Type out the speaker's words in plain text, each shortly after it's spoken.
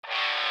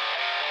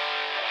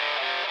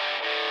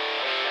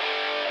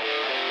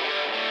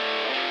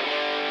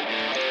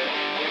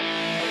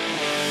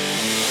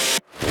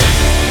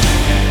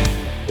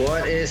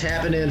is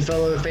happening,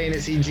 fellow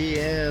fantasy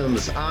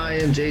GMs? I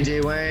am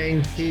JJ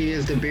Wang. He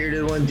is the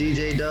bearded one,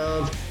 DJ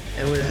Dove.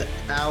 And with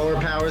our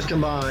powers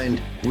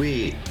combined,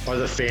 we are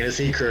the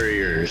Fantasy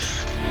Couriers.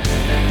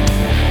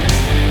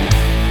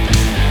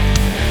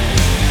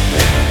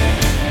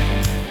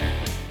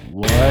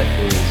 What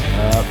is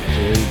up,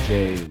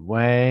 JJ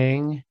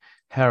Wang?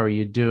 How are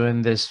you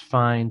doing this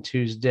fine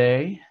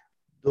Tuesday?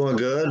 Doing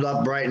good,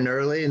 up bright and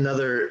early.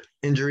 Another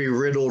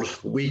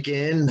injury-riddled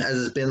weekend,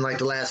 as it's been like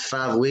the last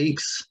 5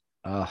 weeks.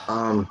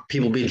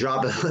 People be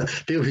dropping,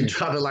 people be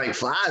dropping like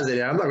flies in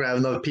there. I'm not gonna have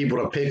enough people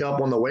to pick up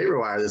on the waiver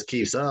wire. This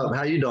keeps up.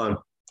 How you doing?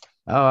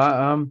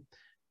 Oh,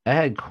 I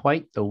had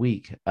quite the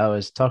week. I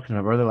was talking to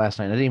my brother last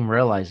night. I didn't even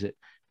realize it.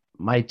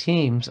 My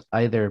teams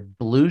either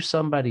blew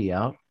somebody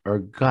out or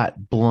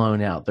got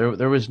blown out.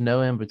 There was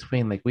no in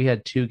between. Like we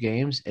had two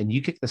games, and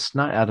you kicked the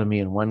snot out of me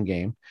in one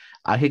game.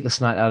 I kicked the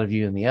snot out of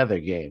you in the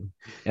other game.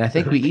 And I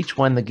think we each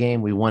won the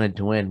game we wanted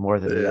to win more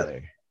than the Yeah.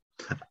 other.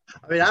 I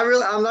mean,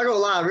 I'm not gonna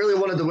lie. I really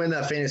wanted to win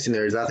that fantasy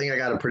nerds. I think I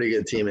got a pretty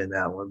good team in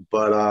that one.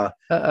 But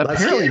let's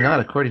Apparently get. not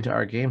according to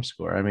our game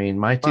score. I mean,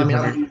 my I mean,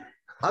 200.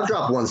 I've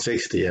dropped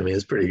 160. I mean,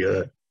 it's pretty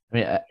good. I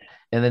mean,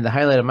 and then the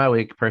highlight of my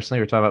week, personally,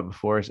 we were talking about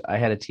before, is I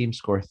had a team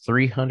score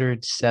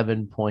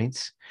 307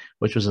 points,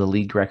 which was a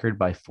league record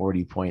by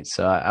 40 points.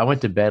 So I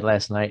went to bed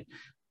last night.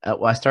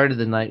 Well, I started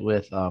the night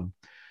with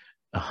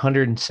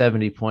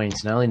 170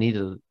 points, and I only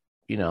needed,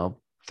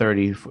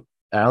 30.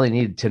 I only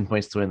needed 10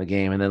 points to win the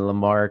game. And then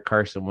Lamar,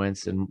 Carson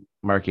Wentz, and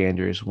Mark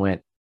Andrews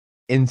went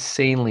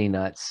insanely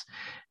nuts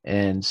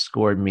and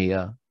scored me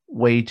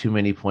way too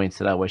many points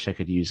that I wish I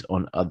could use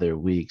on other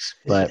weeks.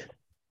 But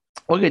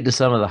we'll get to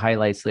some of the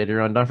highlights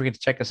later on. Don't forget to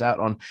check us out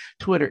on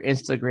Twitter,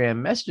 Instagram,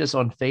 message us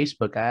on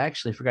Facebook. I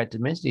actually forgot to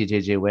mention you,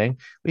 JJ Wang.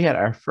 We had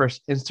our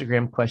first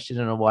Instagram question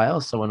in a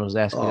while. Someone was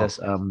asking us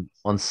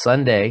on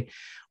Sunday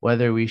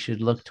whether we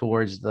should look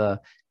towards the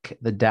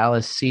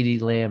Dallas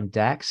CeeDee Lamb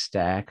Dak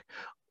stack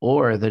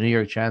or the New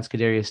York Giants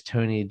Kadarius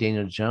Toney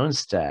Daniel Jones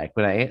stack.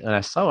 When I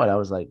saw it, I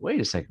was like,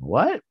 wait a second,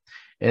 what?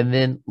 And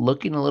then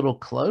looking a little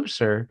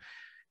closer,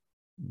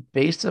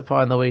 based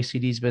upon the way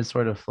CD's been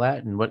sort of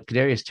flat and what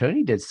Kadarius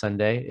Toney did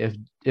Sunday,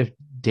 if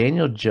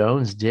Daniel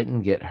Jones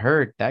didn't get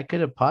hurt, that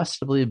could have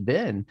possibly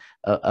been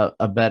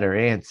a better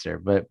answer.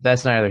 But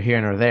that's neither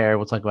here nor there.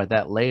 We'll talk about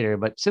that later.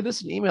 But send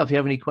us an email if you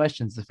have any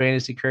questions,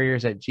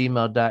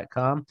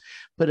 thefantasycouriers@gmail.com.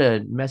 Put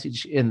a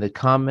message in the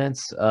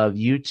comments of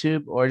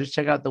YouTube, or just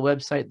check out the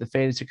website,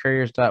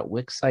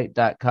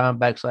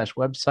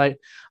 thefantasycouriers.wixsite.com/website.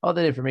 All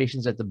that information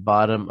is at the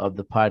bottom of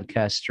the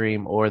podcast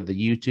stream or the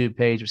YouTube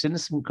page. Send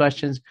us some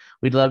questions.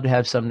 We'd love to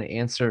have some to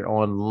answer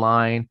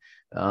online.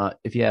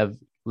 If you have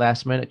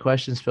last minute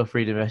questions, feel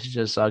free to message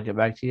us. I'll get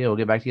back to you. We'll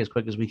get back to you as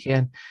quick as we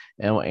can,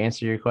 and we'll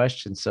answer your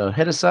questions. So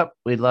hit us up.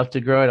 We'd love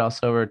to grow it.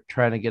 Also, we're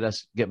trying to get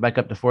back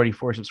up to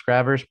 44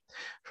 subscribers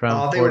from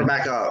I think 40. we're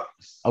back up.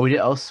 Oh, we did.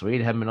 Oh,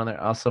 sweet. Haven't been on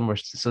there. Awesome.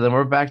 So then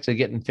we're back to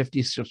getting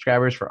 50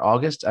 subscribers for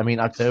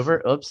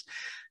October. Oops.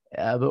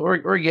 But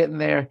we're getting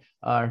there.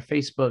 Our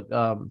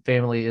Facebook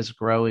family is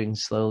growing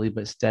slowly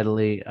but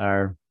steadily.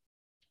 Our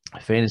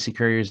Fantasy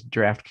Couriers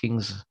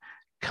DraftKings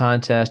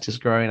contest is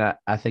growing.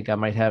 I think I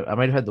might have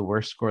had the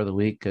worst score of the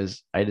week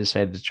because I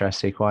decided to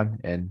trust Saquon,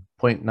 and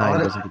 0.9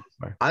 doesn't get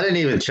far. I didn't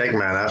even check,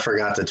 man. I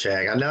forgot to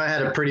check. I know I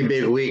had a pretty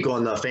big week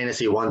on the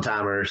fantasy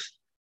one-timers.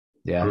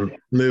 Yeah. I'm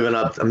moving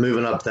up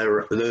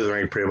those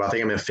ranked pretty well. I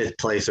think I'm in 5th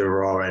place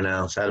overall right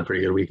now. So I had a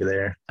pretty good week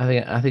there.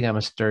 I think I'm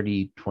a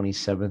sturdy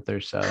 27th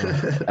or so.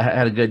 I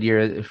had a good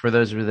year. For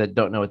those of you that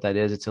don't know what that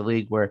is, it's a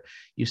league where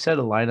you set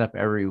a lineup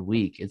every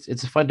week.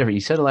 It's a fun different. You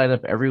set a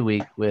lineup every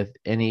week with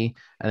I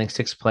think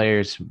 6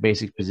 players,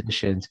 basic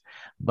positions,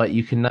 but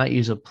you cannot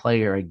use a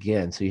player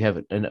again. So you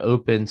have an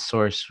open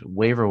source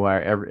waiver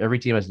wire. Every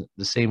team has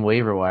the same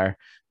waiver wire,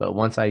 but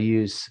once I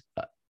use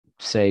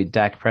say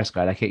Dak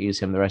Prescott, I can't use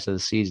him the rest of the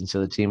season. So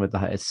the team with the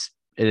highest,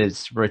 it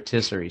is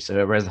rotisserie. So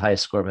whoever has the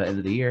highest score by the end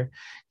of the year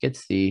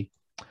gets the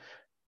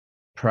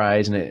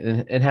prize,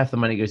 and half the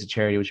money goes to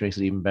charity, which makes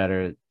it even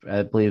better.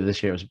 I believe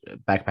this year it was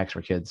backpacks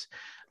for kids,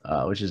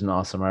 which is an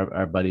awesome.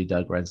 Our buddy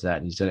Doug runs that,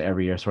 and he's done it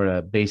every year, sort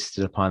of based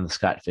it upon the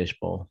Scott Fish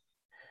Bowl.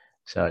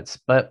 So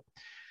but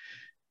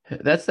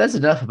that's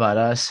enough about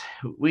us.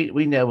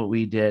 We know what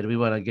we did. We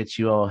want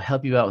to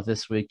help you out with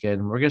this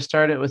weekend. We're gonna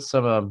start it with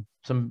some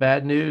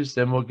bad news,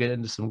 then we'll get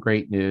into some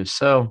great news.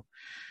 So,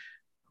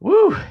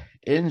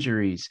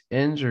 injuries,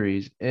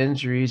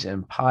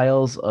 and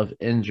piles of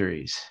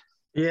injuries.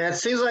 Yeah, it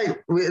seems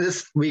like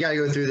we got to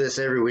go through this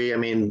every week. I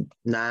mean,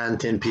 9,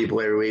 10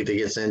 people every week that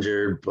gets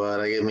injured,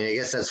 but I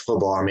guess that's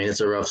football. I mean, it's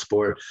a rough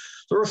sport.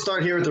 So we'll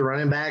start here with the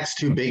running backs,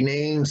 2 big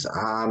names.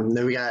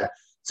 Then we got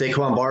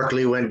Saquon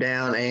Barkley went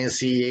down, and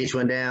CEH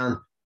went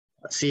down.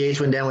 CH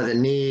went down with a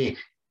knee.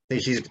 They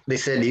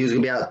said he was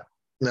going to be out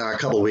a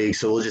couple of weeks,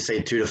 so we'll just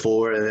say 2 to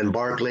 4. And then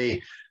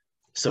Barkley,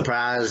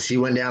 surprise, he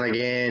went down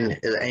again.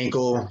 His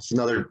ankle. It's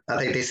another. I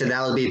think they said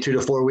that would be 2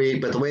 to 4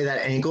 week. But the way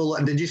that ankle,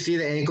 did you see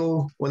the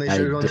ankle when they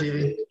showed it on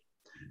TV?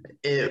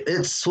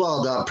 It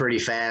swelled up pretty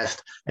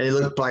fast, and it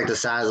looked like the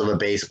size of a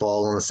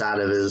baseball on the side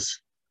of his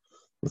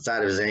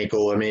side of his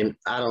ankle. I mean,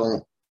 I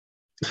don't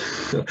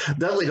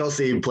definitely don't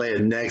see him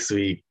playing next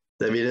week.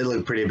 I mean, it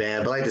looked pretty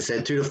bad. But like I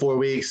said, 2 to 4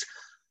 weeks.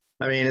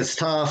 I mean, it's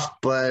tough,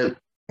 but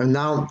I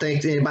don't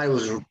think anybody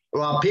was.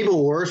 Well,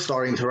 people were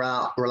starting to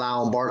rely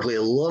on Barkley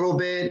a little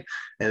bit,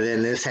 and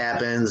then this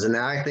happens, and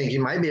now I think you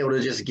might be able to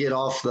just get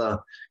off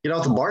the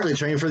Barkley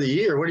train for the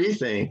year. What do you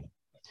think?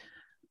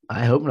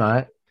 I hope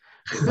not,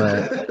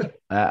 but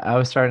I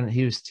was starting.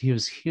 He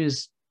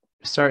was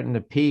starting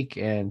to peak,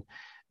 and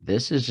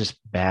this is just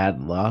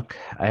bad luck.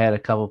 I had a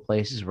couple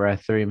places where I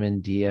threw him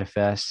in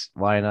DFS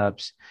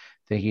lineups,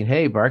 thinking,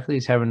 "Hey,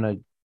 Barkley's having a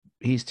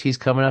he's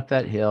coming up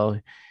that hill.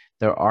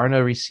 There are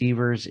no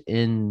receivers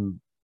in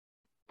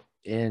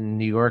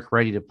New York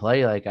ready to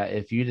play. Like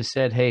if you just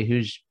said, "Hey,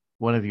 who's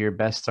one of your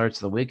best starts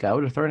of the week?" I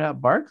would have thrown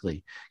out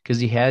Barkley because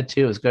he had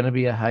to. It was going to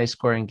be a high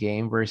scoring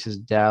game versus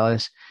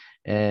Dallas,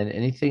 and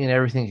anything and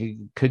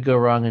everything could go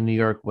wrong in New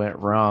York went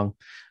wrong.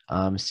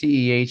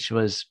 CEH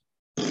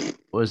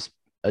was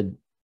a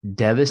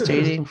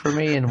devastating for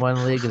me in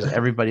one league because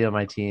everybody on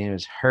my team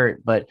is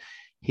hurt, but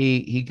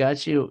he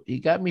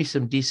got me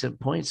some decent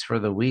points for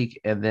the week,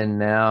 and then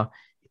now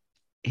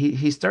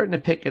he's starting to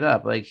pick it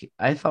up. Like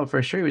I thought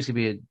for sure he was gonna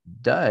be a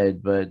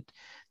dud, but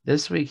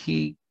this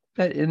week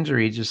that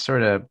injury just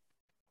sort of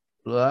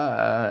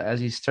as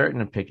he's starting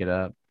to pick it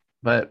up.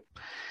 But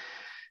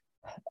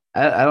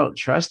I don't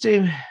trust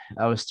him.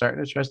 I was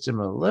starting to trust him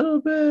a little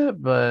bit,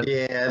 but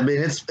Yeah, I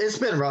mean it's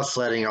been rough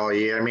sledding all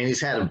year. I mean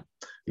he's had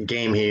a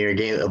game here,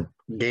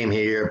 a game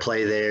here, a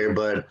play there,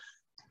 but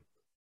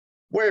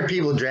where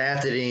people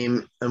drafted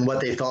him and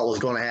what they thought was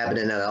going to happen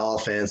in that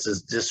offense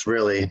is just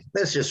really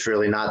that's just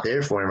really not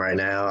there for him right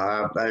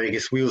now. I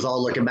guess we was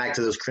all looking back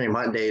to those Kareem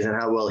Hunt days and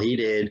how well he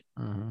did.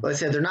 Like I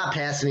said, they're not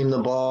passing him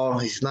the ball.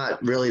 He's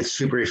not really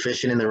super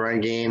efficient in the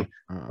run game,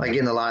 like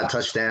getting a lot of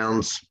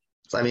touchdowns.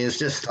 So, I mean,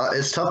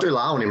 it's tough to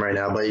rely on him right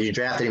now. But you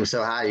drafted him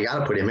so high, you got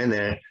to put him in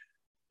there.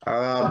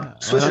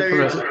 Switching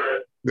over.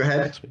 Go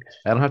ahead.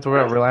 I don't have to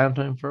rely on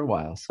him for a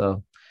while.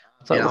 So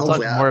we'll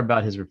talk more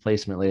about his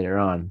replacement later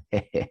on.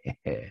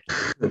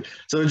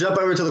 So jump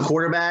over to the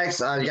quarterbacks.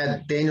 You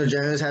got Daniel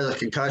Jones has a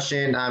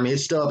concussion. I mean,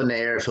 it's still up in the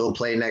air if he'll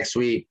play next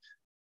week.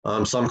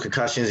 Some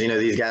concussions,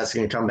 these guys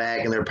can come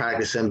back and they're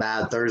practicing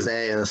bad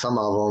Thursday, and some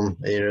of them,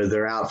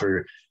 they're out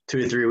for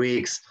 2 to 3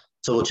 weeks.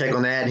 So we'll check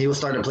on that. He was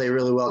starting to play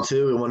really well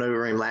too. We went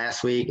over him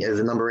last week as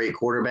the number 8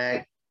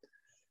 quarterback.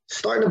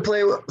 Starting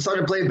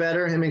to play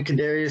better. Him and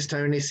Kadarius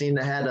Toney seem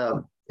to have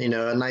a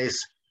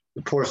nice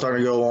rapport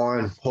starting to go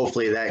on.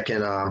 Hopefully that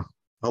can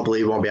hopefully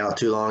he won't be out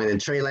too long. And then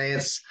Trey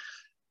Lance,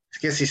 I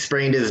guess he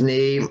sprained his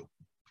knee.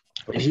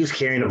 And he was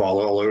carrying the ball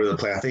all over the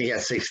place. I think he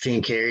had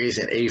 16 carries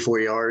and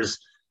 84 yards.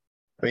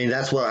 I mean,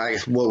 that's what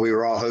we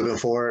were all hoping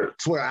for.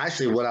 It's what I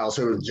was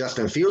hoping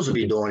Justin Fields would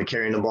be doing,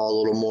 carrying the ball a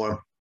little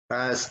more.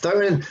 His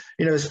throwing,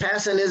 his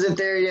passing isn't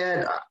there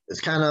yet.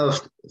 It's kind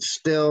of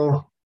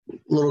still a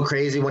little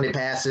crazy when he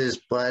passes,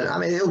 but I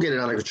mean, he'll get it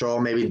under control.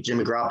 Maybe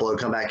Jimmy Garoppolo will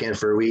come back in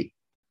for a week.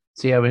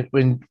 So yeah,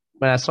 when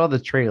I saw the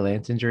Trey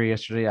Lance injury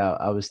yesterday,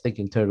 I was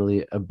thinking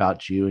totally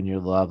about you and your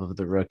love of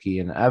the rookie,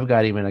 and I've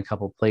got him in a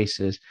couple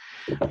places,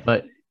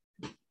 but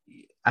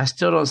I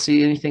still don't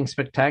see anything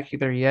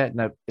spectacular yet.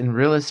 And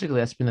realistically,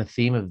 that's been the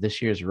theme of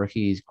this year's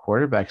rookies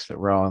quarterbacks that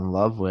we're all in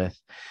love with,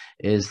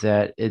 is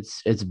that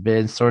it's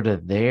been sort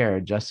of there.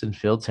 Justin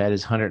Fields had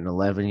his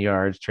 111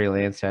 yards. Trey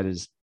Lance had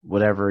his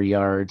whatever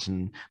yards,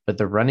 but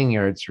the running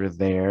yards were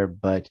there.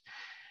 But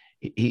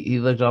he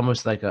looked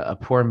almost like a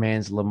poor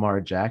man's Lamar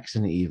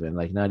Jackson, even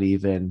like not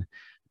even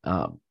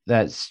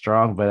that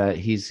strong. But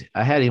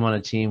I had him on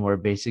a team where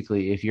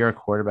basically if you're a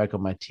quarterback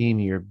on my team,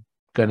 you're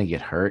gonna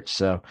get hurt.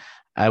 So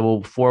I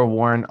will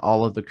forewarn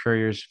all of the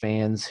Couriers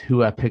fans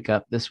who I pick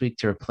up this week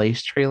to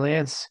replace Trey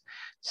Lance.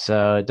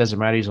 So it doesn't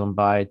matter who's on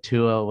bye.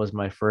 Tua was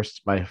my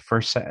first. I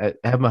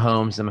have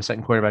Mahomes, and my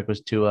second quarterback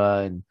was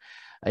Tua, and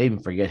I even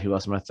forget who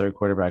else my third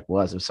quarterback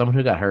was. It was someone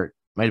who got hurt.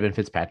 Might have been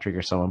Fitzpatrick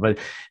or someone, but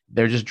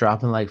they're just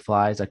dropping like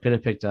flies. I could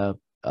have picked up.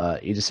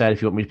 You decide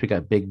if you want me to pick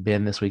up Big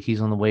Ben this week.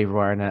 He's on the waiver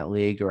wire in that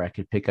league, or I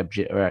could pick up,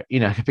 I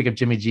could pick up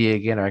Jimmy G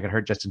again, or I could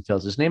hurt Justin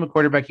Fields. Just name a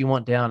quarterback you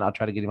want down. I'll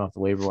try to get him off the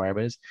waiver wire,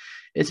 but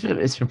it's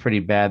been pretty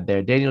bad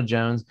there. Daniel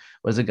Jones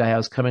was a guy I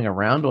was coming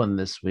around on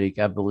this week.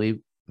 I believe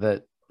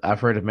that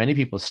I've heard of many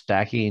people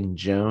stacking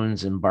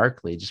Jones and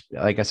Barkley. Just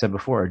like I said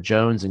before,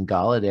 Jones and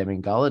Galladay. I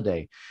mean,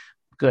 Galladay,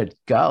 good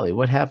golly,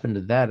 what happened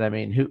to that? I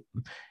mean,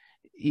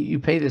 you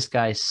pay this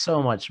guy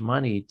so much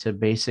money to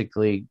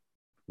basically.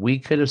 We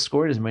could have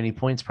scored as many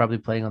points probably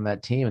playing on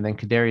that team. And then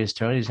Kadarius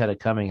Toney's had a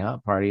coming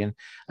out party. And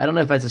I don't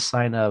know if that's a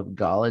sign of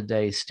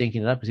Galladay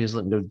stinking it up because he was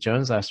letting go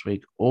Jones last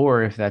week,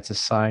 or if that's a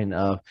sign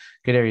of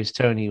Kadarius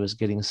Toney was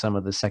getting some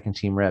of the second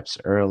team reps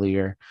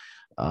earlier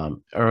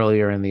in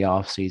the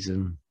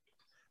offseason.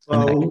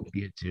 Well, and that could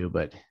be it too,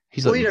 but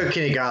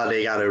Kenny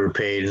Galladay got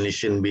overpaid and he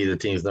shouldn't be the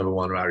team's number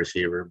 1 wide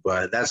receiver,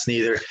 but that's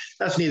neither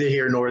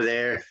here nor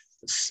there.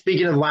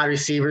 Speaking of wide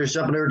receivers,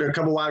 jumping over to a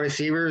couple wide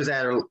receivers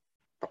that are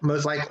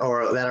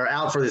that are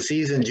out for the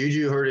season.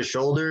 Juju hurt his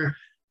shoulder.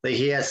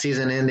 He had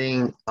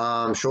season-ending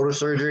shoulder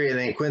surgery, and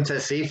then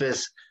Quintez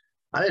Cephas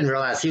I didn't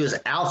realize he was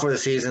out for the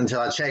season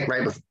until I checked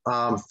right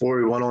before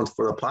we went on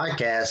for the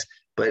podcast.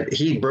 But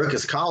he broke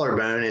his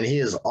collarbone, and he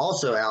is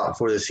also out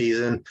for the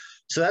season.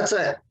 So that's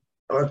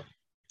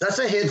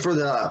a hit for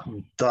the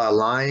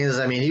Lions.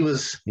 I mean,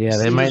 Yeah,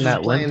 they might Stevens was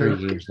not win playing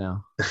 3 games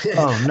now.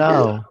 Oh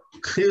no.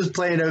 he was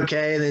playing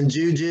okay, and then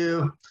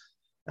Juju.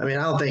 I mean,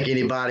 I don't think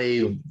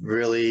anybody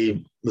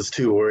really was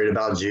too worried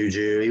about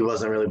Juju. He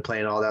wasn't really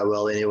playing all that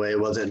well anyway.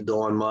 Wasn't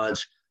doing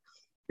much.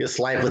 This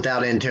life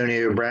without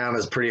Antonio Brown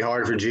is pretty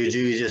hard for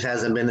Juju. He just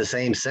hasn't been the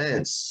same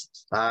since.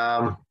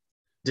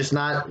 Just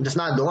not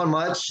doing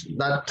much.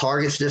 Not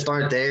targets just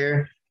aren't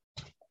there.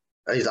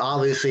 He's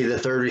obviously the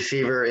third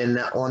receiver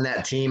on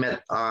that team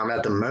at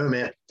the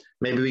moment.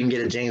 Maybe we can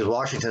get a James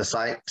Washington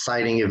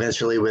sighting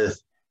eventually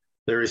with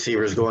the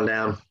receivers going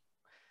down.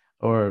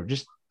 Or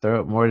just throw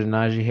it more to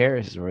Najee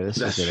Harris is where this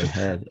is going to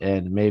head,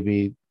 and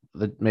maybe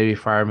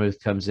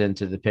Freiermuth comes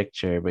into the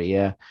picture. But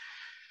yeah,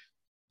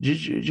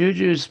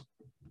 Juju's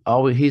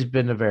always he's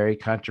been a very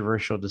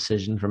controversial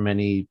decision for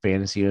many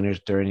fantasy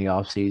owners during the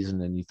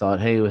offseason. And you thought,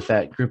 hey, with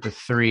that group of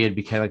three, it'd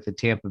be kind of like the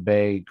Tampa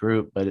Bay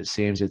group, but it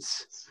seems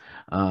it's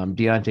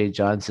Deontay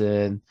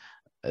Johnson,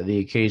 the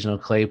occasional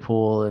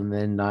Claypool, and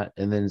then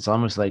it's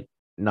almost like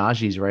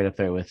Najee's right up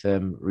there with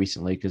them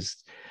recently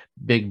because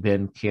Big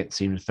Ben can't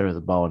seem to throw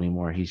the ball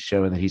anymore. He's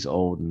showing that he's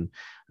old, and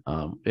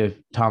if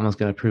Tomlin's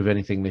going to prove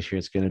anything this year,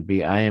 it's going to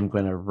be I am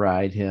going to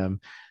ride him.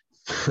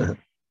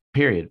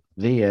 Period.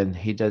 The end.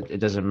 It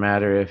doesn't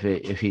matter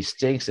if he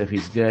stinks, if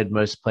he's good.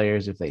 Most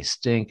players, if they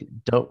stink,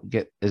 don't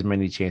get as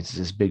many chances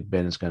as Big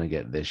Ben is going to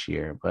get this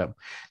year. But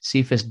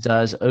Cephas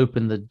does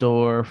open the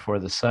door for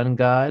the Sun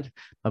God,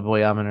 my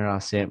boy Amon-Ra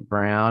St.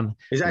 Brown.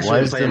 He's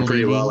actually been playing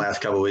pretty well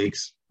last couple of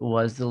weeks.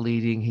 Was the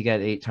leading. He got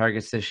 8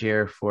 targets this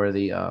year for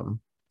the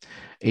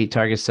 8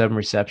 targets, 7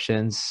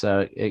 receptions.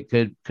 So it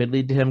could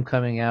lead to him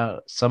coming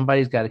out.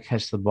 Somebody's got to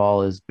catch the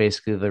ball is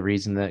basically the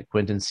reason that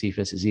Quintez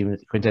Cephas is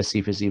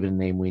even a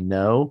name we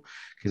know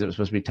because it was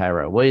supposed to be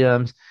Tyrell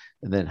Williams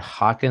and then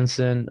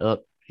Hawkinson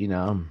up,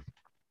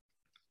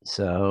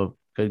 So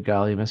good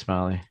golly, Miss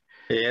Molly.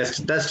 Yeah,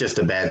 that's just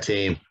a bad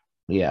team.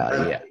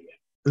 Yeah.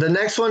 The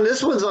next one,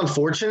 this one's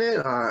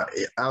unfortunate.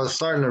 I was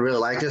starting to really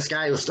like this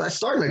guy. He was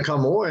starting to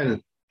come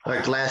on.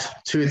 Like the last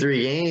 2 or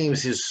 3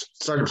 games, he's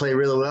started to play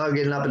really well,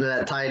 getting up into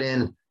that tight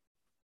end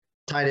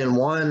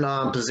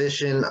one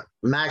position.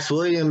 Max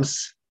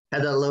Williams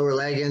had that lower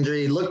leg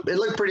injury. It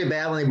looked pretty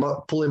bad when they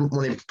put him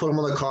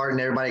on the cart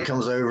and everybody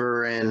comes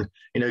over and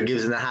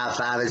gives him the high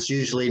five. It's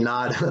usually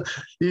not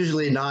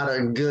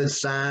a good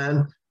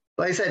sign.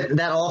 Like I said,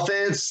 that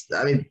offense.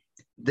 I mean,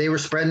 they were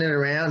spreading it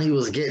around. He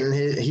was getting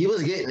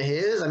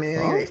his. I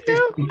mean,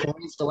 15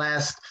 points the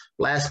last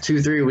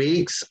 2-3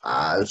 weeks.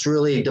 It's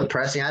really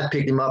depressing. I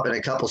picked him up in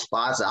a couple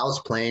spots. I was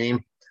playing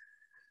him.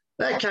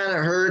 That kind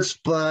of hurts,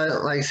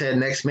 but like I said,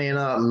 next man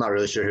up. I'm not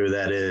really sure who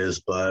that is,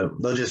 but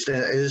they'll just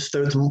throw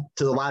it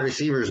to the wide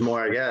receivers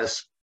more, I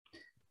guess.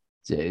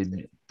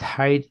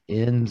 Tight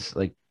ends,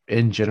 like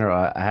in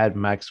general, I had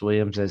Max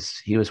Williams as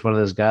he was one of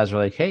those guys who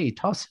were like, hey,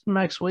 toss in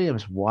Max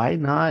Williams. Why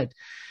not?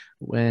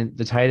 When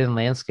the tight end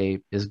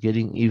landscape is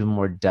getting even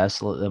more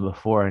desolate than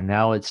before. And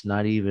now it's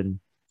not even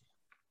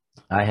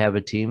 – I have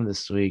a team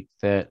this week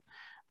that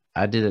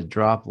I did a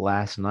drop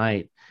last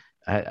night.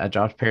 I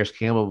dropped Paris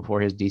Campbell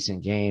before his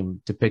decent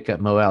game to pick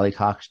up Mo Alley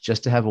Cox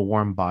just to have a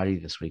warm body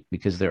this week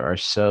because there are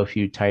so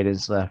few tight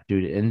ends left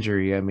due to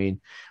injury. I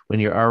mean,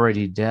 when you're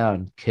already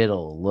down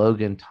Kittle,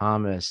 Logan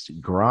Thomas,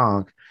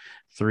 Gronk,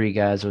 3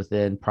 guys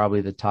within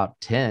probably the top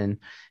 10,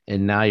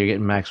 and now you're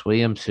getting Max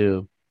Williams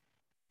who –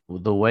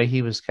 the way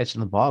he was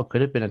catching the ball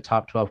could have been a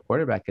top 12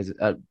 quarterback as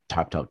a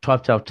top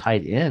 12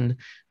 tight end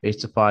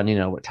based upon,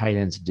 what tight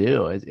ends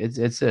do.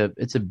 It's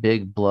a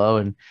big blow.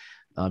 And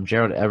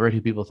Gerald Everett,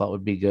 who people thought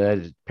would be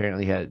good,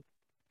 apparently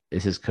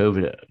is his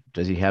COVID.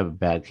 Does he have a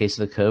bad case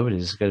of the COVID?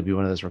 Is this going to be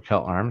one of those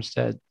Raquel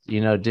Armstead,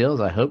 deals?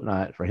 I hope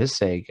not for his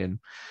sake. And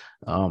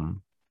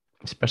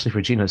especially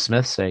for Geno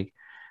Smith's sake,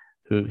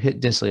 who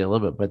hit Disley a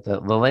little bit, but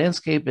the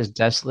landscape is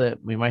desolate.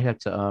 We might have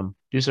to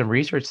do some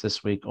research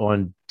this week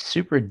on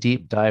super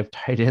deep dive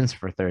tight ends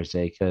for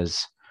Thursday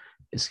because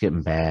it's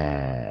getting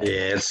bad.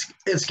 Yeah,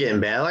 it's getting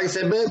bad. Like I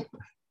said, but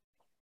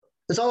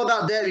it's all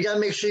about depth. You got to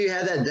make sure you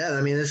have that depth.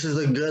 I mean, this is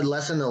a good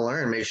lesson to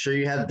learn. Make sure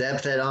you have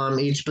depth at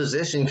each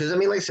position because, I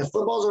mean, like I said,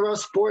 football's a rough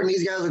sport, and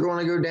these guys are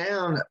going to go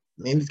down.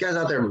 I mean, these guys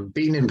out there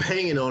beating and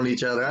banging on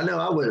each other. I know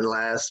I wouldn't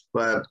last,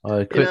 but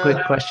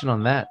quick question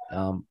on that,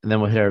 and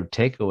then we'll hit our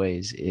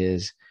takeaways.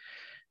 Is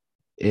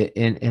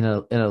in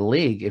a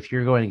league, if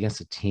you're going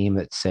against a team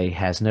that say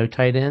has no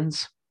tight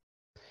ends,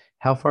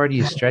 how far do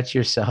you stretch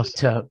yourself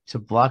to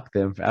block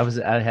them? I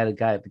had the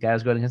guy I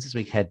was going against this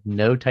week had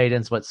no tight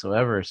ends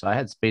whatsoever, so I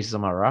had spaces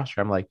on my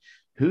roster. I'm like,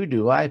 who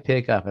do I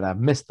pick up? And I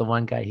missed the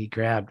one guy he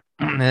grabbed,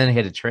 and then he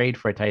had to trade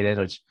for a tight end,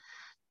 which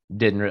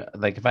didn't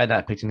like if I had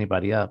not picked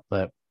anybody up,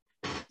 but.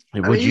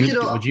 Would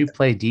you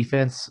play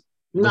defense?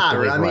 Not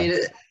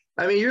really.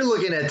 I mean, you're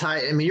looking at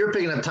you're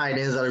picking up tight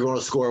ends that are going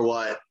to score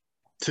what,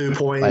 2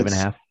 points,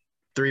 5.5.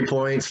 3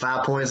 points,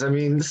 5 points. I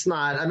mean, it's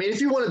not. I mean,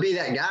 if you want to be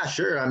that guy,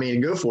 sure. I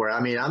mean, go for it. I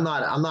mean, I'm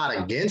not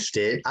against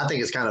it. I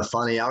think it's kind of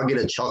funny. I'll get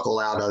a chuckle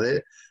out of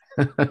it.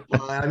 But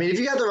I mean, if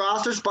you got the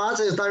roster spots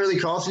and it's not really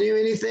costing you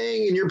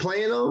anything, and you're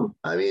playing them,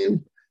 I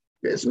mean,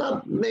 it's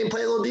not. Maybe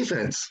play a little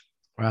defense.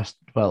 Ross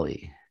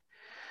Dwelly.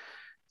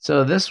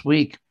 So this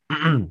week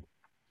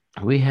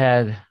we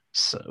had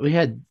we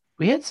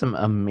had some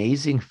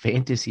amazing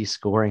fantasy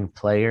scoring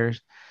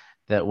players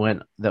that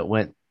went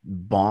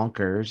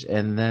bonkers,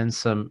 and then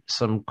some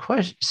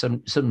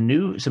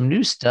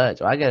new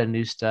studs. I got a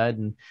new stud,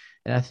 and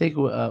I think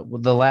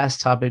the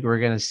last topic we're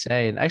going to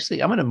say, and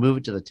actually I'm going to move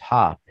it to the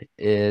top,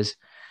 is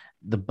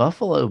the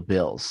Buffalo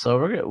Bills.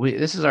 So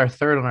this is our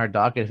third on our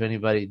docket if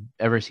anybody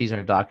ever sees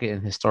our docket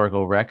in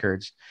historical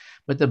records.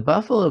 But the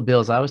Buffalo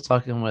Bills, I'm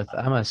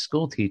a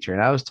school teacher,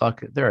 and I was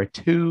talking, there are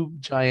two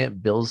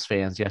giant Bills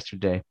fans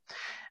yesterday.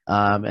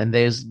 And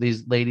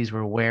these ladies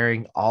were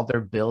wearing all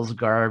their Bills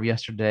garb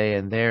yesterday,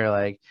 and they're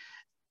like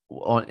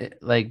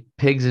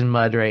pigs in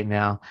mud right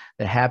now.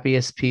 The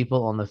happiest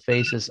people on the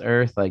face of this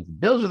earth. Like,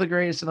 Bills are the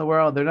greatest in the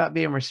world. They're not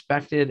being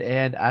respected.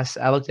 And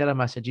I looked at them.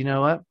 I said, you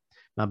know what?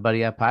 My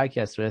buddy I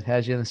podcast with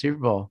has you in the Super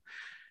Bowl.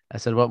 I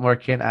said, what more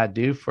can I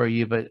do for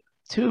you? But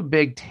two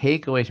big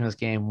takeaways from this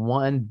game.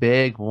 One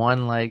big,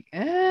 one like,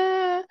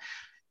 and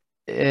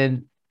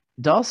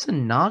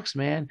Dawson Knox,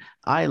 man,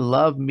 I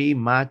love me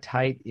my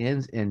tight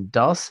ends, and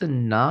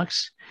Dawson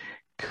Knox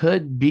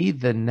could be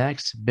the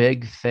next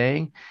big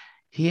thing.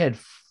 He had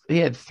he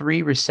had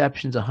three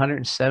receptions,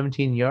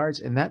 117 yards,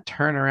 and that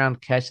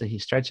turnaround catch that he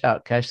stretch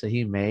out catch that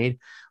he made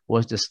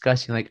was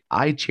disgusting. Like,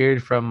 I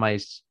cheered from my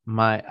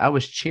I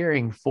was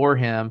cheering for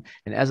him,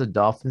 and as a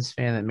Dolphins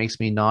fan, that makes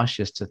me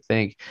nauseous to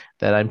think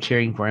that I'm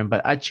cheering for him.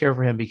 But I cheer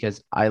for him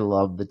because I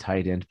love the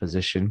tight end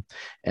position,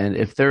 and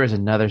if there is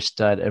another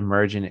stud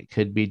emerging, it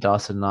could be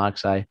Dawson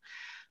Knox. I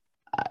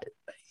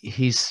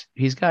he's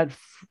got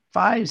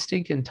five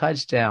stinking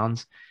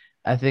touchdowns.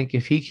 I think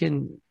if he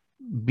can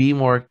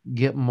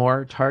get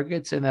more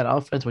targets in that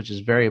offense, which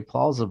is very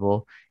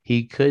plausible,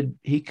 he could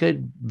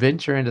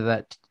venture into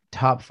that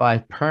top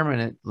five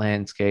permanent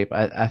landscape.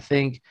 I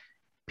think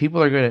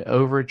people are going to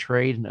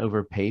overtrade and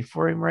overpay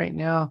for him right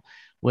now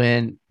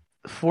when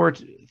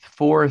 4.3,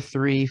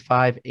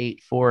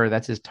 5.8, 4,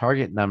 that's his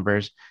target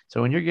numbers.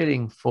 So when you're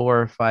getting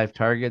 4 or 5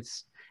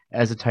 targets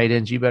as a tight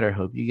end, you better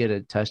hope you get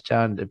a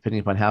touchdown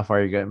depending upon how far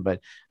you're going. But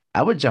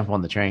I would jump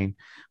on the train,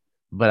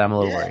 but I'm a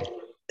little Yeah. worried.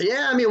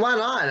 Yeah, I mean, why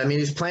not? I mean,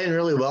 he's playing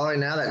really well right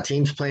now. That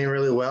team's playing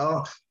really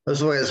well. This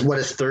is what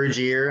his third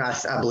year.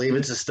 I believe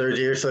it's his third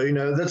year. So,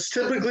 that's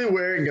typically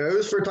where it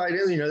goes for tight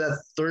ends.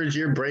 That third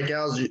year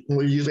breakouts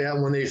we usually have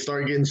when they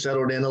start getting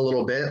settled in a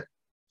little bit.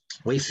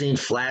 We've seen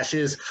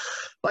flashes.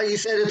 Like you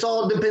said, it's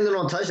all dependent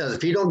on touchdowns.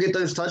 If he don't get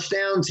those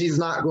touchdowns, he's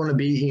not going to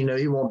be, he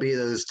won't be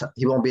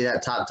he won't be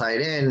that top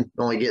tight end,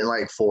 only getting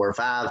like 4 or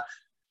 5. If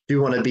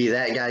you want to be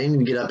that guy, you need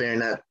to get up there in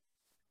that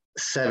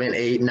 7,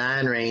 8,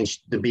 9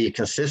 range to be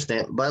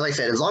consistent. But like I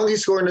said, as long as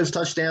he's scoring those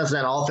touchdowns and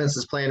that offense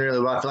is playing really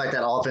well, I feel like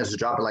that offense is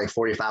dropping like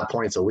 45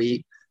 points a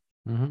week,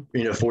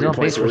 He's 40 on pace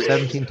points a for week.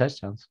 17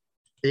 touchdowns.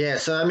 Yeah.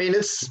 So, I mean,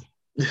 it's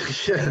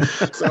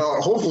so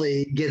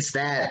hopefully he gets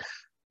that.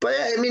 But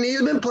yeah, I mean,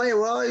 he's been playing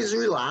well. He's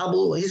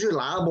reliable. He's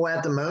reliable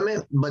at the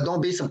moment, but don't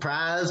be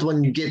surprised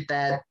when you get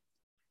that,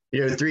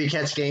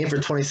 3-catch game for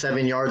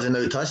 27 yards and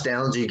no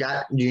touchdowns. You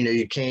got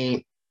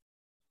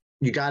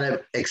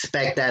to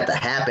expect that to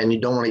happen. You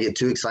don't want to get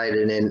too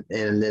excited and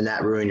then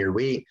that ruin your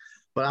week.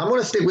 But I'm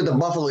going to stick with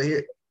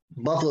the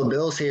Buffalo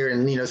Bills here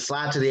and,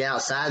 slide to the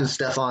outside and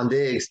Stephon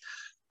Diggs.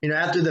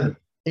 After the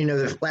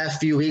last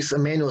few weeks,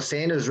 Emmanuel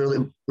Sanders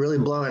really, really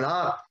blowing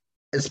up.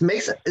 It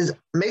makes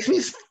me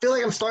feel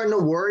like I'm starting to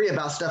worry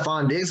about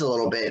Stephon Diggs a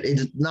little bit.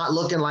 It's not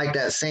looking like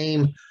that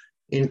same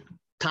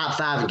top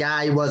 5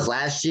 guy he was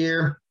last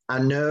year. I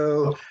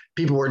know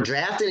people were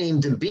drafting him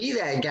to be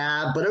that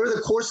guy, but over the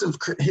course of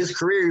his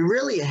career, he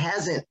really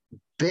hasn't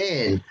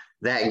been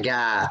that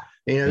guy.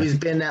 He's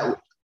been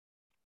that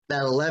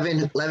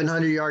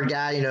 1,100-yard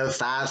guy,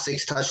 5,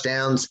 6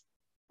 touchdowns,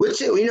 which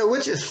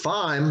is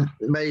fine,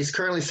 but he's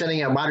currently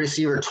sitting at wide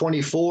receiver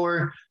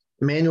 24.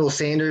 Emmanuel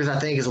Sanders, I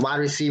think, is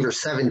wide receiver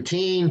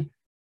 17.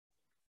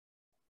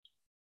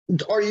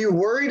 Are you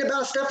worried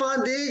about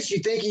Stephon Diggs? You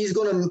think he's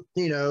going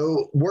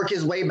to, work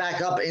his way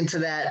back up into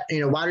that,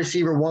 wide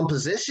receiver 1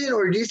 position?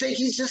 Or do you think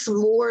he's just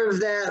more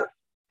of that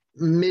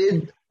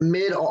mid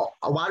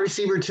wide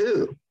receiver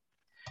 2?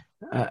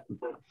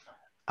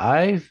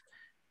 I've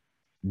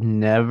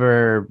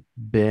never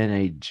been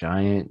a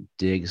giant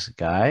Diggs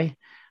guy.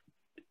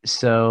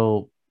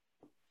 So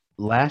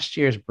last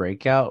year's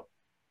breakout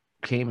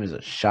came as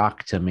a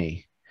shock to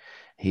me.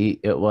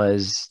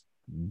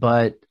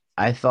 But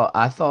I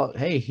thought,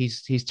 hey,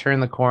 he's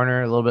turned the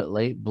corner, a little bit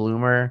late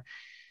bloomer.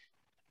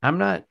 I'm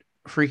not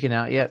freaking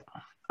out yet.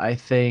 I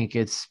think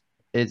he's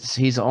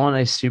on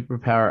a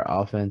superpower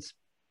offense.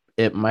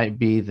 It might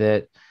be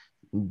that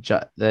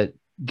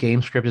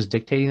game script is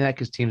dictating that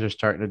because teams are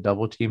starting to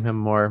double team him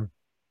more.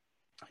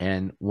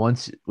 And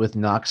once with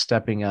Knox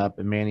stepping up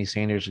and Manny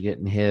Sanders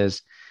getting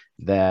his,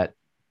 that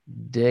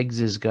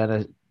Diggs is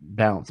gonna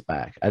bounce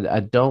back. I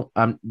don't.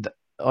 On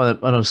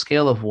a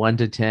scale of 1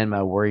 to 10,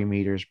 my worry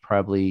meter is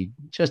probably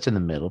just in the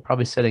middle,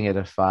 probably sitting at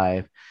a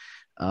 5.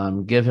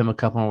 Give him a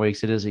couple more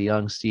weeks. It is a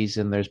young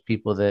season. There's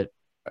people that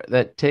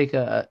take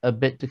a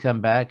bit to come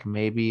back.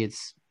 Maybe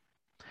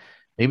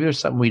there's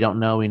something we don't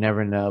know. We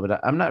never know.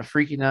 But I'm not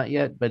freaking out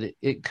yet. But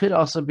it could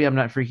also be I'm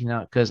not freaking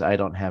out because I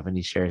don't have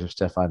any shares of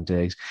Stephon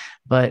Diggs.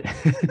 But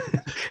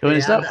when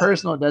it's not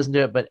personal, it doesn't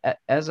do it. But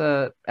as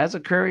a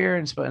courier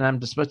and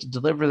I'm just supposed to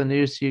deliver the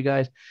news to you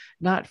guys,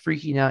 not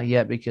freaking out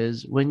yet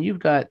because when you've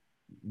got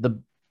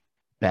the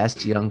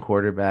best young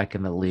quarterback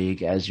in the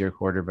league as your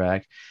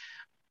quarterback,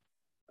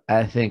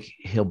 I think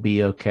he'll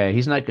be okay.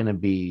 He's not going to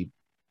be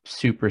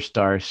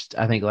superstar.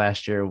 I think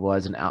last year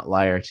was an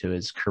outlier to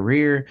his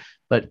career,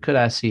 but could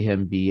I see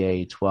him be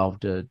a 12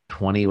 to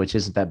 20, which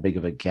isn't that big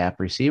of a gap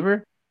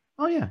receiver?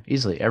 Oh, yeah,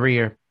 easily every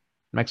year,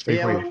 next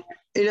 3 4 years.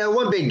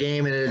 One big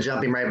game and then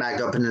jumping right back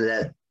up into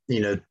that,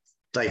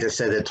 like I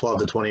said, that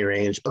 12 to 20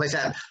 range. But like I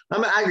said,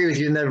 I agree with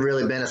you. I've never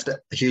really been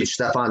a huge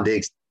Stephon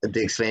Diggs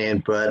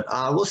fan, but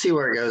we'll see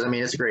where it goes. I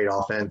mean, it's a great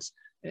offense.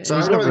 So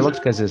he's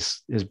overlooked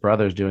because his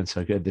brother's doing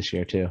so good this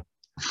year too.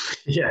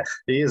 Yeah,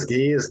 he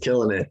is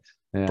killing it.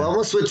 Yeah. But I'm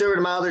gonna switch over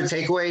to my other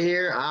takeaway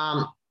here.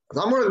 I'm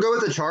gonna go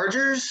with the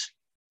Chargers.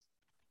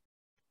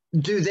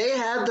 Do they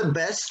have the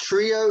best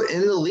trio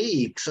in the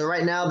league? So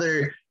right now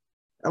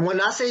and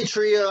when I say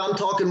trio, I'm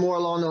talking more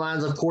along the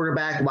lines of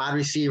quarterback, wide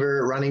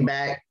receiver, running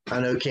back. I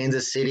know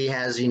Kansas City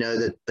has,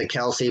 the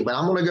Kelsey, but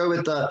I'm gonna go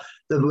with the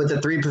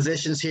three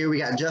positions here. We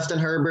got Justin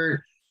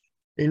Herbert.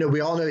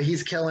 We all know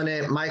he's killing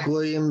it. Mike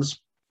Williams,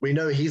 we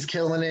know he's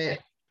killing it.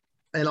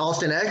 And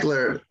Austin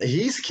Eckler,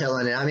 he's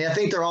killing it. I mean, I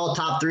think they're all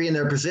top 3 in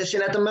their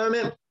position at the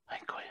moment.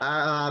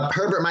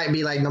 Herbert might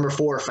be like number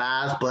 4 or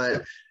 5,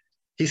 but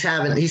he's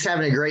having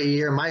a great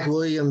year. Mike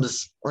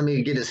Williams, let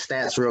me get his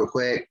stats real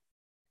quick.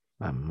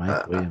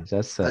 Mike Williams,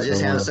 that's I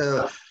just have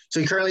so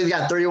he currently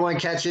got 31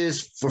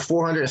 catches for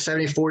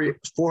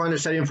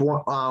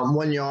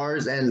 471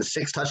 yards and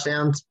 6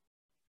 touchdowns.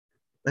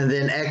 And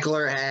then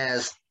Eckler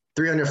has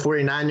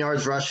 349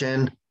 yards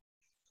rushing,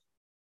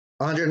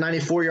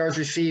 194 yards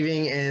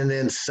receiving, and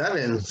then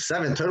seven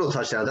total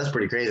touchdowns. That's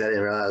pretty crazy. I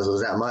didn't realize it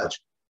was that much.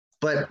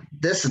 But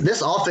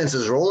this offense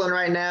is rolling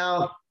right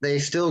now. They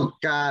still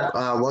got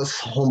what's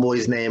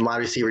homeboy's name, wide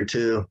receiver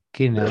 2,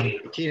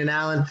 Keenan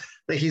Allen. I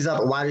think he's up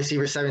at wide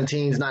receiver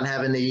 17. He's not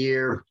having the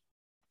year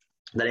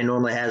that he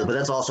normally has, but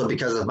that's also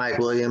because of Mike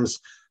Williams.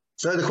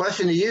 So the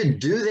question to you: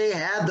 do they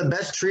have the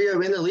best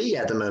trio in the league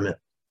at the moment?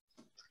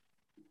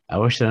 I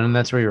wish I knew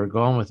that's where you were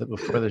going with it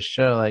before the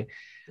show.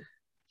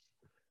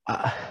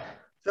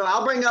 So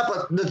I'll bring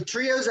up the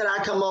trios that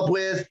I come up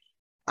with.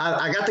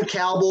 I got the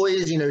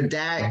Cowboys,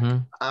 Dak,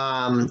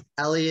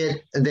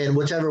 Elliott, and then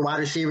whichever wide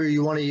receiver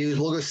you want to use.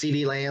 We'll go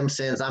CeeDee Lamb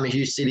since I'm a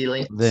huge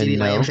CeeDee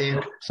Lamb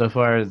fan. So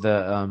far,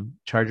 the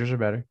Chargers are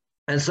better.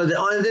 And so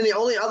then the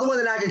only other one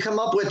that I could come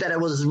up with that it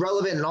was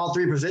relevant in all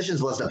 3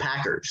 positions was the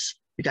Packers.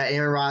 You got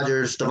Aaron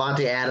Rodgers,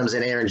 Devontae Adams,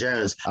 and Aaron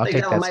Jones. I'll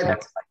take that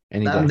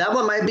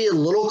one might be a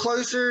little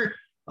closer.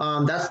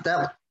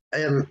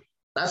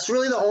 That's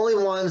really the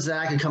only ones that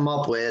I could come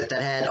up with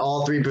that had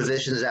all 3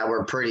 positions that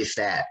were pretty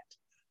stacked.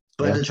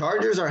 But the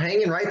Chargers are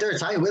hanging right there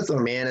tight with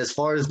them, man, as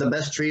far as the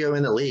best trio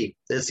in the league.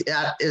 It's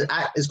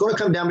going to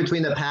come down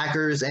between the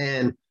Packers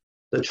and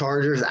the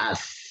Chargers, I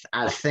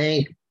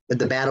think, with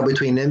the battle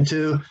between them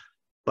two.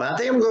 But I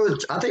think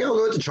I'll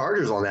go with the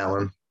Chargers on that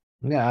one.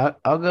 Yeah,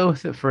 I'll go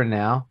with it for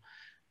now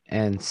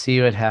and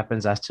see what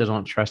happens. I still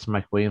don't trust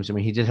Mike Williams. I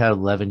mean, he did have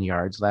 11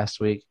 yards last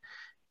week.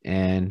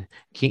 And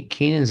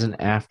Keenan's an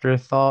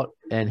afterthought,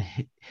 and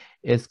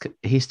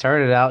he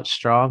started out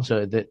strong,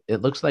 so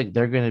it looks like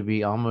they're going to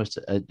be almost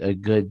a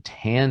good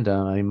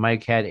tandem. I mean,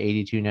 Mike had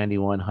 82,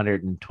 91,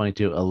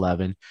 122,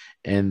 11,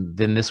 and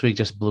then this week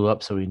just blew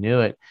up, so we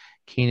knew it.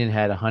 Keenan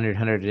had 100,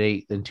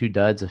 108, then 2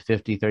 duds of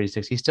 50,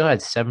 36. He still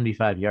had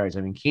 75 yards.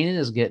 I mean, Keenan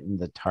is getting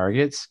the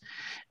targets,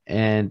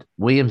 and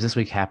Williams this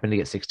week happened to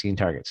get 16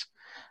 targets.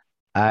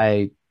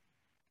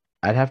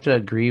 I'd have to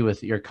agree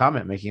with your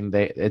comment making.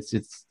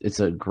 It's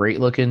a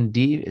great looking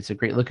it's a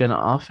great looking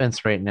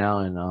offense right now,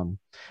 and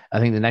I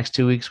think the next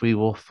 2 weeks we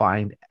will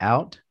find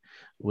out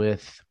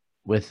with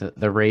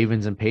the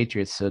Ravens and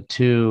Patriots. So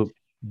 2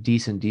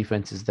 decent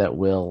defenses that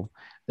will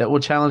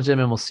challenge them,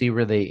 and we'll see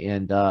where they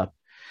end up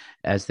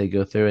as they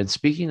go through. And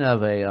speaking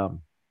of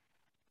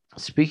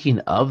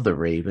the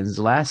Ravens,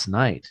 last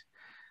night,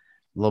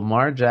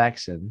 Lamar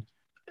Jackson,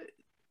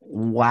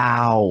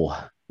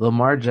 wow.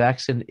 Lamar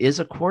Jackson is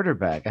a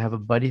quarterback. I have a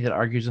buddy that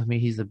argues with me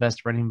he's the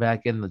best running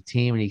back in the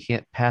team and he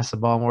can't pass the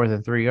ball more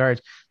than 3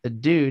 yards. The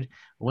dude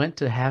went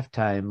to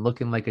halftime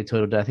looking like a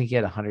total. I think he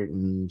had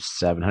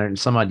 107, 100 and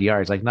some odd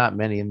yards, like not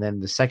many. And then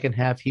the second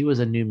half, he was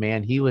a new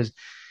man. He was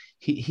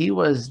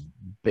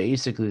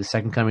basically the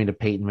second coming to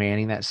Peyton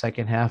Manning that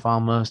second half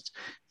almost.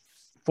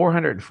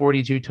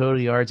 442 total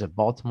yards, a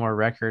Baltimore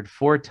record,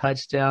 4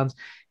 touchdowns.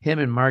 Him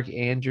and Mark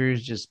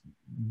Andrews just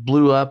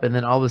blew up, and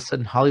then all of a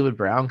sudden Hollywood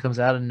Brown comes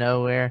out of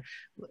nowhere.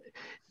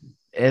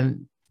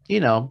 And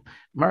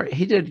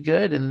He did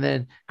good. And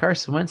then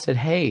Carson Wentz said,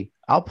 "Hey,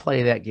 I'll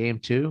play that game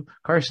too."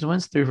 Carson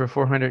Wentz threw for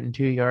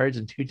 402 yards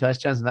and 2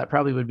 touchdowns, and that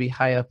probably would be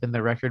high up in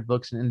the record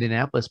books in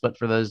Indianapolis, but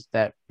for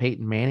that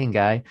Peyton Manning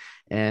guy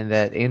and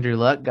that Andrew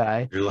Luck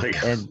guy. You're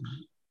like, And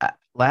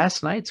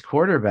last night's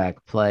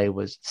quarterback play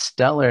was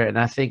stellar. And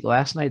I think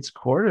last night's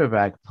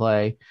quarterback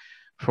play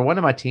for one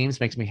of my teams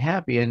makes me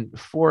happy. And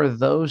for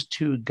those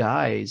two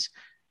guys,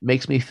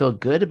 makes me feel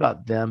good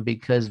about them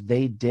because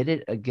they did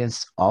it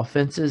against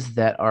offenses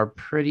that are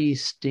pretty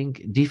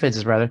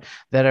defenses rather,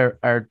 that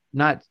are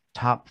not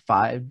top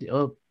five.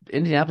 Oh,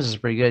 Indianapolis is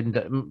pretty good,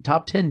 and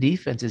top 10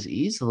 defenses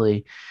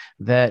easily.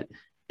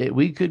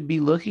 We could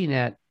be looking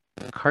at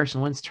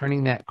Carson Wentz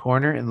turning that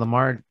corner and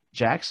Lamar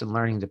Jackson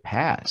learning to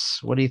pass.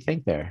 What do you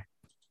think there?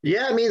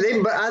 yeah, I mean,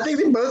 I think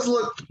they both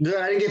looked good.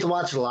 I didn't get to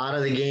watch a lot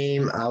of the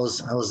game. I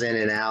was in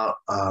and out.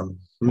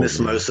 Missed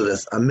most of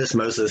this. I missed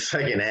most of the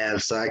second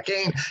half, so I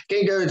can't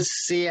go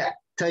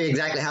tell you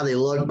exactly how they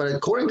look. But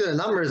according to the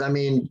numbers, I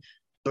mean,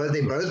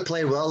 they both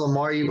played well.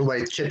 Lamar even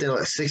chipped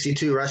in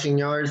 62 rushing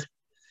yards.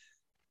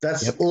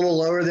 That's a little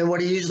lower than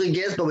what he usually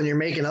gets, but when you're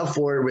making up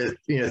for it with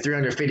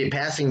 350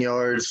 passing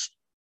yards,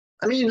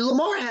 I mean,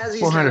 Lamar has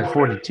these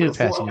 442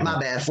 passing yards. My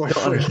bad.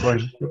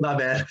 440. My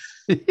bad.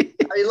 I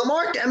mean,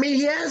 Lamar,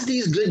 he has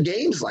these good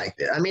games like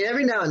this. I mean,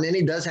 every now and then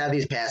he does have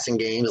these passing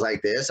games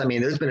like this. I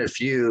mean, there's been a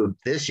few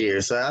this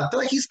year, so I feel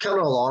like he's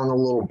coming along a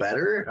little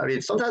better. I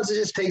mean, sometimes it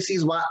just takes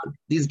these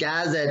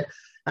guys that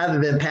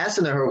haven't been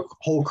passing their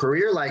whole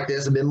career like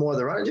this, have been more of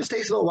the run. It just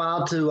takes them a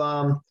while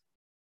to,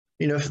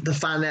 to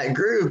find that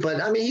groove.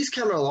 But, I mean, he's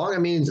coming along. I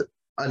mean,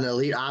 an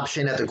elite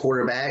option at the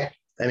quarterback.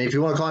 I mean, if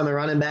you want to call him a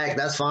running back,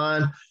 that's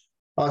fine.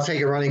 I'll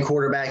take a running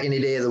quarterback any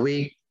day of the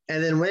week.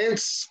 And then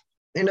Wentz,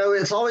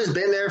 it's always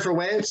been there for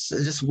Wentz.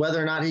 It's just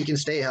whether or not he can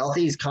stay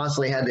healthy. He's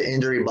constantly had the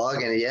injury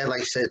bug, and like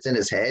you said, it's in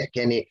his head.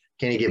 Can he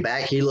get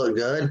back? He looked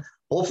good.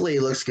 Hopefully, he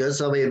looks good.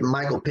 So maybe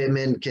Michael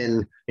Pittman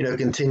can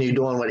continue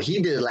doing what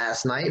he did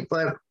last night.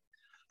 But I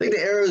think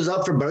the arrow's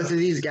up for both of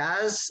these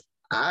guys.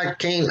 I like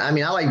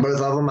both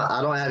of them.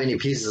 I don't have any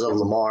pieces of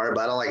Lamar,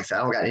 but I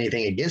don't got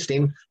anything against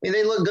him. I mean,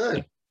 they look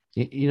good.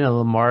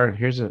 Lamar.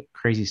 Here's a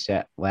crazy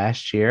stat.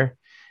 Last year,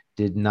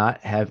 did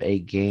not have a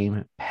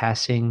game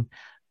passing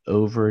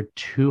over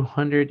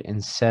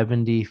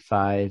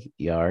 275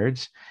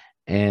 yards.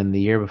 And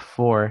the year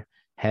before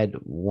had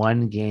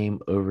one game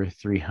over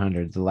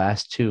 300. The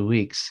last 2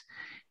 weeks,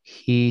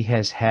 he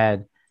has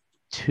had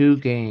 2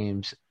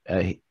 games.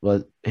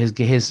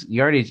 His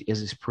yardage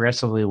is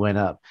progressively went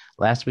up.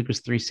 Last week was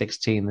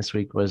 316. This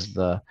week was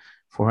the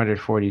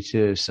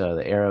 442. So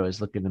the arrow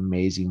is looking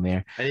amazing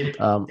there. And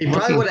he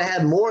probably would have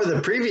had more the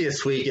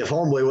previous week if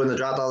Homeboy wouldn't have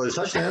dropped all those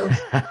touchdowns.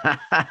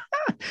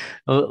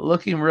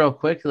 Looking real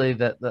quickly,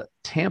 the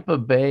Tampa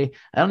Bay,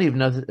 I don't even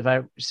know if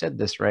I said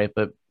this right,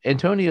 but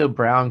Antonio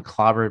Brown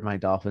clobbered my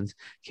Dolphins,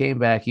 came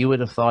back. You would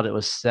have thought it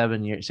was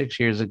 6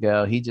 years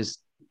ago. He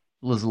just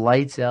was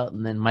lights out,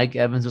 and then Mike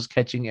Evans was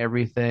catching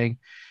everything.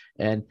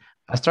 And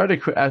I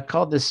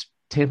called this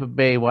Tampa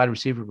Bay wide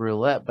receiver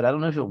roulette, but I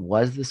don't know if it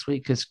was this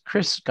week because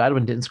Chris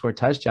Godwin didn't score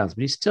touchdowns,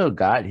 but he still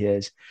got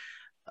his.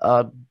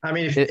 I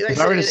mean, if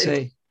you're in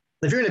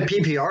a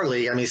PPR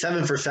league, I mean,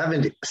 7 for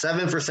 70.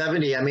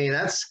 I mean,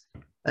 that's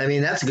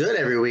good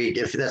every week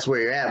if that's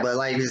where you're at. But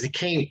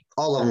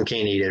all of them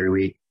can't eat every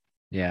week.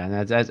 Yeah, and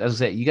as I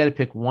said, you got to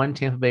pick one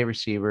Tampa Bay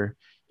receiver.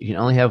 You can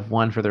only have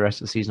one for the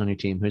rest of the season on your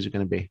team. Who's it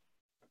going to be?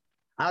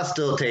 I'll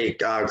still take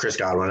Chris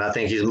Godwin. I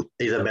think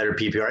he's a better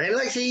PPR, and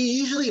he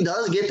usually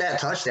does get that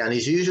touchdown. He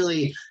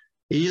usually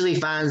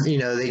finds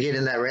they get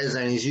in that red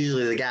zone. He's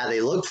usually the guy they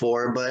look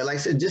for. But like I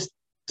said, just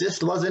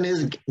wasn't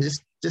his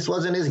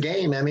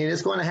game. I mean,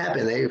 it's going to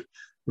happen.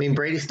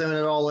 Brady's throwing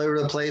it all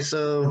over the place.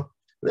 So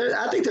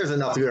I think there's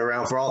enough to go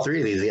around for all three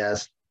of these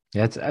guys.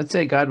 Yeah, I'd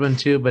say Godwin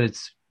too, but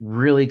it's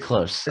really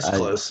close. It's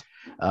close.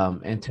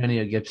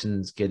 Antonio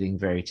Gibson's getting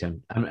very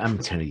I'm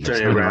Antonio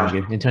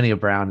Gibson. Antonio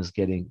Brown is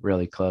getting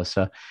really close.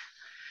 So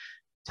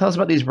tell us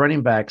about these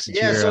running backs that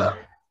you're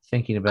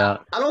thinking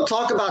about. I don't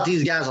talk about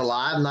these guys a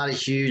lot. I'm not a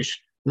huge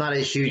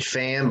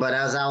fan, but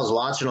as I was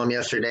watching them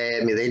yesterday,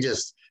 I mean, they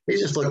just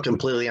look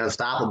completely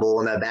unstoppable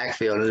in that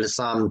backfield. And it's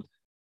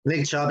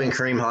Nick Chubb and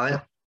Kareem Hunt.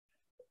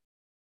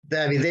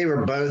 I mean, they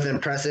were both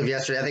impressive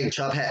yesterday. I think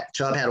Chubb had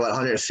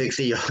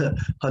 160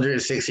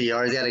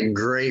 yards. He had a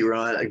great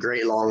run, a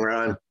great long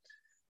run.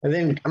 And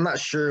then I'm not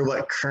sure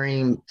what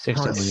Kareem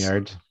 61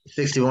 yards.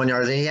 61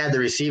 yards. And he had the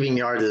receiving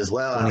yards as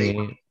well. I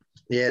mean,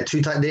 yeah,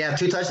 they have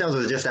 2 touchdowns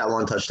or just that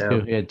 1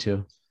 touchdown? He had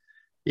 2.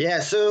 Yeah,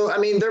 so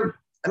they're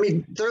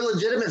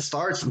legitimate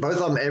starts,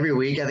 both of them every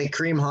week. I think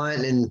Kareem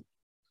Hunt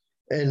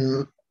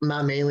and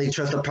my mainly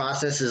trust the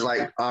process is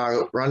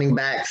running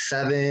back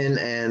 7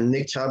 and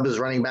Nick Chubb is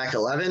running back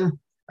 11.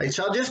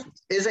 Chubb just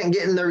isn't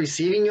getting the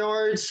receiving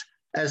yards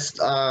as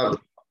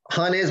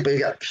Hunt is, but he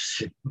got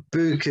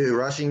buku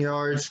rushing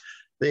yards.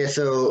 Yeah,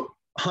 so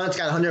Hunt's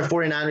got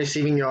 149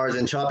 receiving yards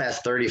and Chubb has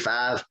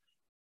 35.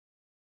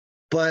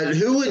 But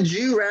who would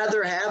you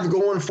rather have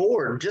going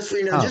forward? Just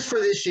for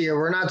this year,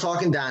 we're not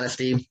talking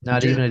dynasty.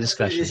 Not even a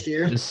discussion. This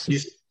year,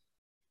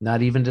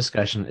 Not even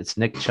discussion. It's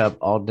Nick Chubb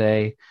all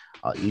day.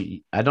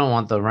 I don't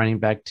want the running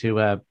back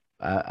to.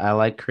 I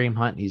like Kareem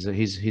Hunt. He's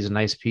a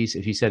nice piece.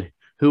 If you said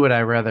who would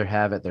I rather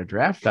have at their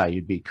draft value,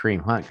 it'd be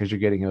Kareem Hunt because you're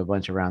getting him a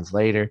bunch of rounds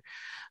later.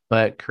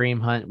 But Kareem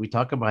Hunt, we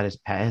talk about his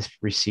pass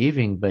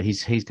receiving, but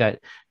he's got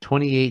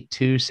 28,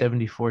 2,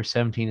 74,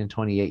 17, and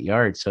 28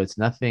 yards. So it's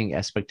nothing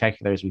as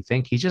spectacular as we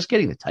think. He's just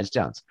getting the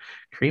touchdowns.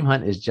 Kareem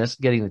Hunt is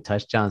just getting the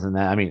touchdowns, and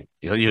that I mean,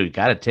 you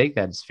got to take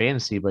that as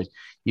fantasy, but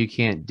you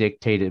can't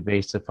dictate it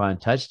based upon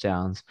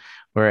touchdowns.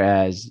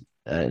 Whereas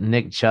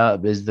Nick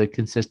Chubb is the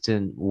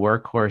consistent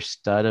workhorse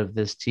stud of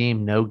this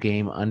team. No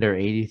game under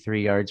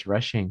 83 yards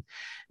rushing,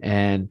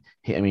 and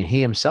he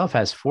himself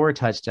has 4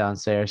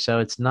 touchdowns there.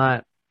 So it's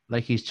not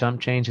like he's chump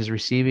change. His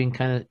receiving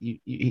kind of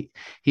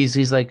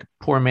he's like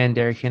poor man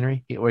Derrick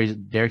Henry, or he's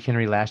Derrick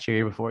Henry last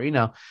year before.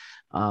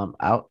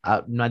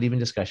 Out not even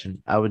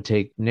discussion. I would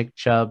take Nick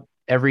Chubb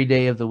every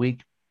day of the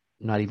week.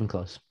 Not even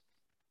close.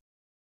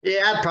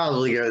 Yeah, I'd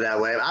probably go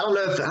that way. I don't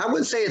know if I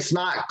would say it's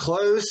not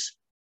close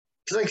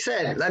because, like I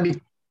said, I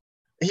mean,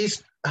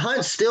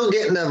 Hunt's still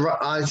getting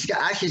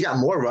he's got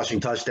more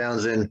rushing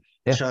touchdowns than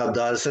Chubb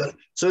does.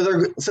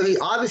 So he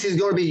obviously is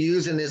going to be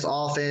using this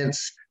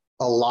offense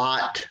a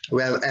lot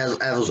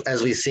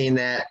as we've seen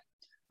that.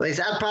 Like I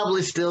said, I'd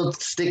probably still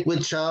stick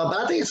with Chubb,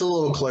 but I think it's a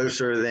little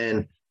closer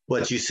than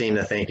what you seem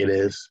to think it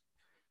is.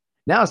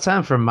 Now it's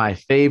time for my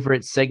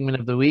favorite segment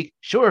of the week,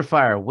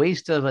 Surefire,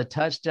 waste of a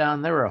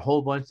touchdown. There were a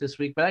whole bunch this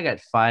week, but I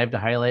got 5 to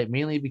highlight,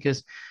 mainly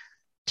because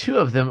 2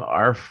 of them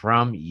are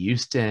from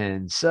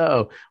Houston.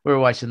 So we're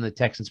watching the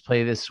Texans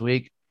play this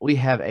week. We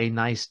have a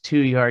nice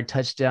 2-yard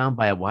touchdown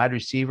by a wide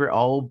receiver.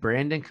 Oh,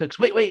 Brandon Cooks.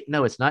 Wait.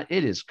 No, it's not.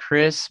 It is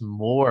Chris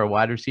Moore,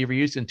 wide receiver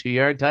Houston,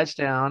 2-yard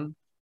touchdown.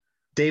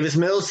 Davis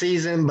Mills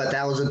season, but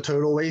that was a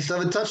total waste of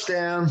a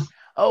touchdown.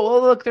 Oh,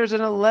 well, look, there's an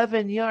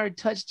 11-yard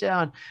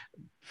touchdown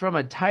from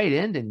a tight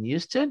end in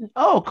Houston.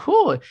 Oh,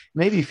 cool.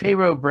 Maybe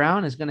Pharaoh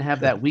Brown is going to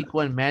have that week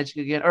 1 magic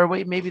again. Or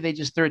wait, maybe they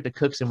just threw it to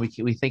Cooks and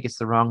we think it's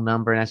the wrong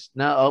number. And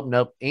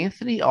nope.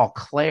 Anthony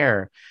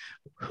Auclair.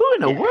 Who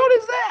in the world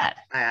is that?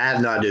 I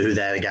have no idea who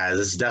that guy is.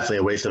 This is definitely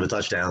a waste of a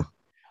touchdown.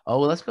 Oh,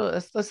 well, let's go.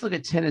 Let's look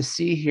at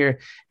Tennessee here.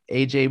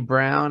 AJ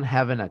Brown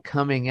having a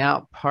coming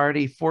out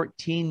party,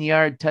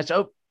 14-yard touch.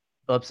 Oh,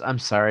 oops, I'm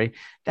sorry.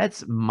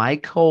 That's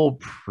Michael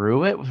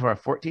Pruitt for a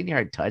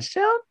 14-yard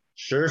touchdown.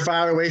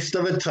 Surefire waste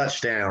of a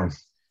touchdown.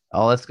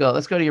 Oh, let's go.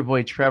 Let's go to your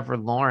boy Trevor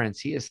Lawrence.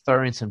 He is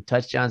throwing some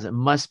touchdowns. It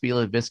must be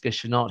Laviska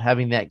Shenault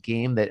having that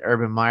game that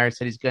Urban Meyer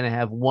said he's going to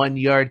have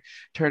 1-yard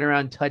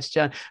turnaround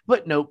touchdown.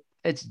 But nope,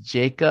 it's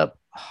Jacob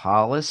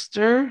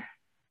Hollister.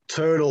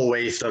 Total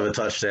waste of a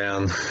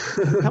touchdown.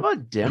 How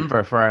about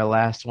Denver for our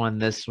last one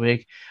this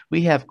week?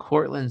 We have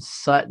Cortland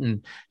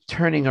Sutton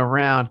turning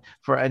around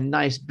for a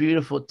nice,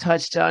 beautiful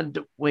touchdown.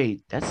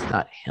 Wait, that's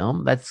not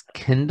him. That's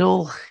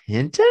Kendall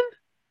Hinton?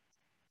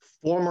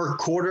 Former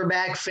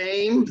quarterback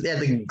fame. They had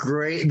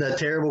the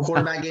terrible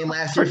quarterback game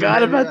last year.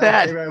 Forgot about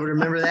that. Everybody would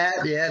remember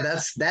that. Yeah,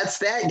 that's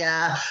that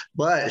guy.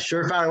 But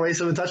surefire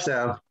waste of a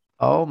touchdown.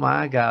 Oh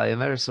my God. And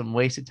there were some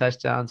wasted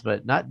touchdowns,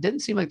 but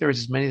didn't seem like there was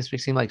as many this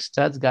week. Seemed like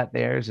studs got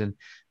theirs and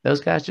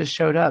those guys just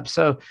showed up.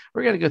 So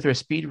we're going to go through a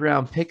speed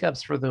round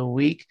pickups for the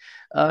week.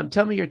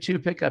 Tell me your 2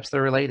 pickups that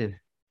are related.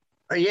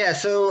 Yeah,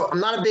 so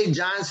I'm not a big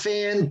Giants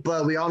fan,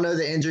 but we all know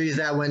the injuries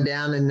that went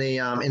down in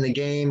the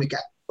game.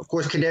 Of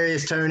course,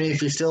 Kadarius Toney,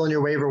 if you're still in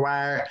your waiver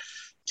wire,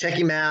 check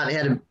him out.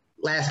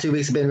 Last 2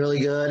 weeks have been really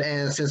good.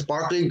 And since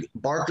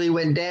Barkley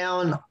went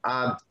down,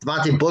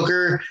 Devontae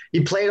Booker,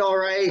 he played all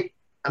right.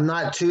 I'm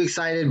not too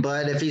excited,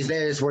 but if he's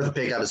there, it's worth a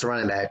pickup. It's a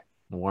running back.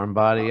 Warm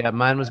body. Yeah,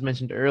 mine was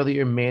mentioned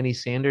earlier, Manny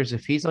Sanders.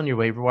 If he's on your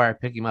waiver wire,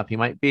 pick him up. He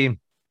might be.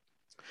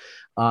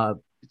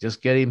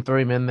 Just get him, throw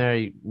him in there.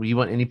 You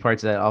want any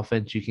parts of that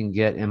offense you can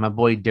get. And my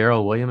boy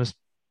Darrell Williams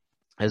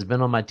has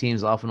been on my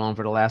teams off and on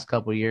for the last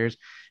couple of years.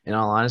 In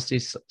all honesty,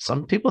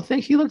 some people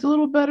think he looked a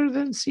little better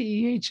than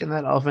CEH in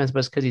that offense, but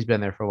it's because he's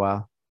been there for a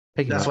while.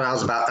 That's what I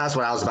was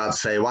about to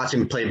say. Watch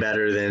him play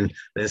better than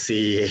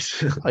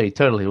CEH. Oh, he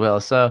totally will.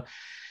 So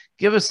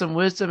give us some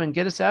wisdom and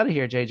get us out of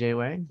here, JJ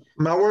Wang.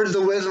 My words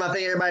of wisdom, I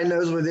think everybody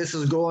knows where this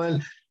is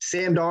going.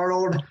 Sam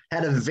Darnold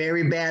had a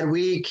very bad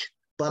week,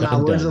 but my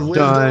words of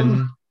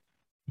wisdom,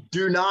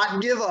 do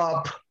not give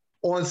up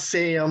on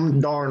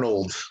Sam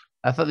Darnold.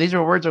 I thought these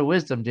were words of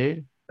wisdom,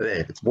 dude.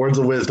 It's words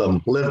of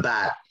wisdom. Live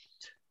that.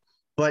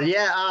 But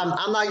yeah,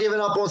 I'm not giving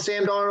up on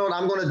Sam Darnold.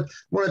 I'm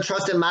gonna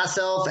trust in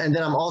myself, and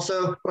then I'm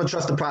also gonna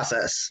trust the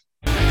process.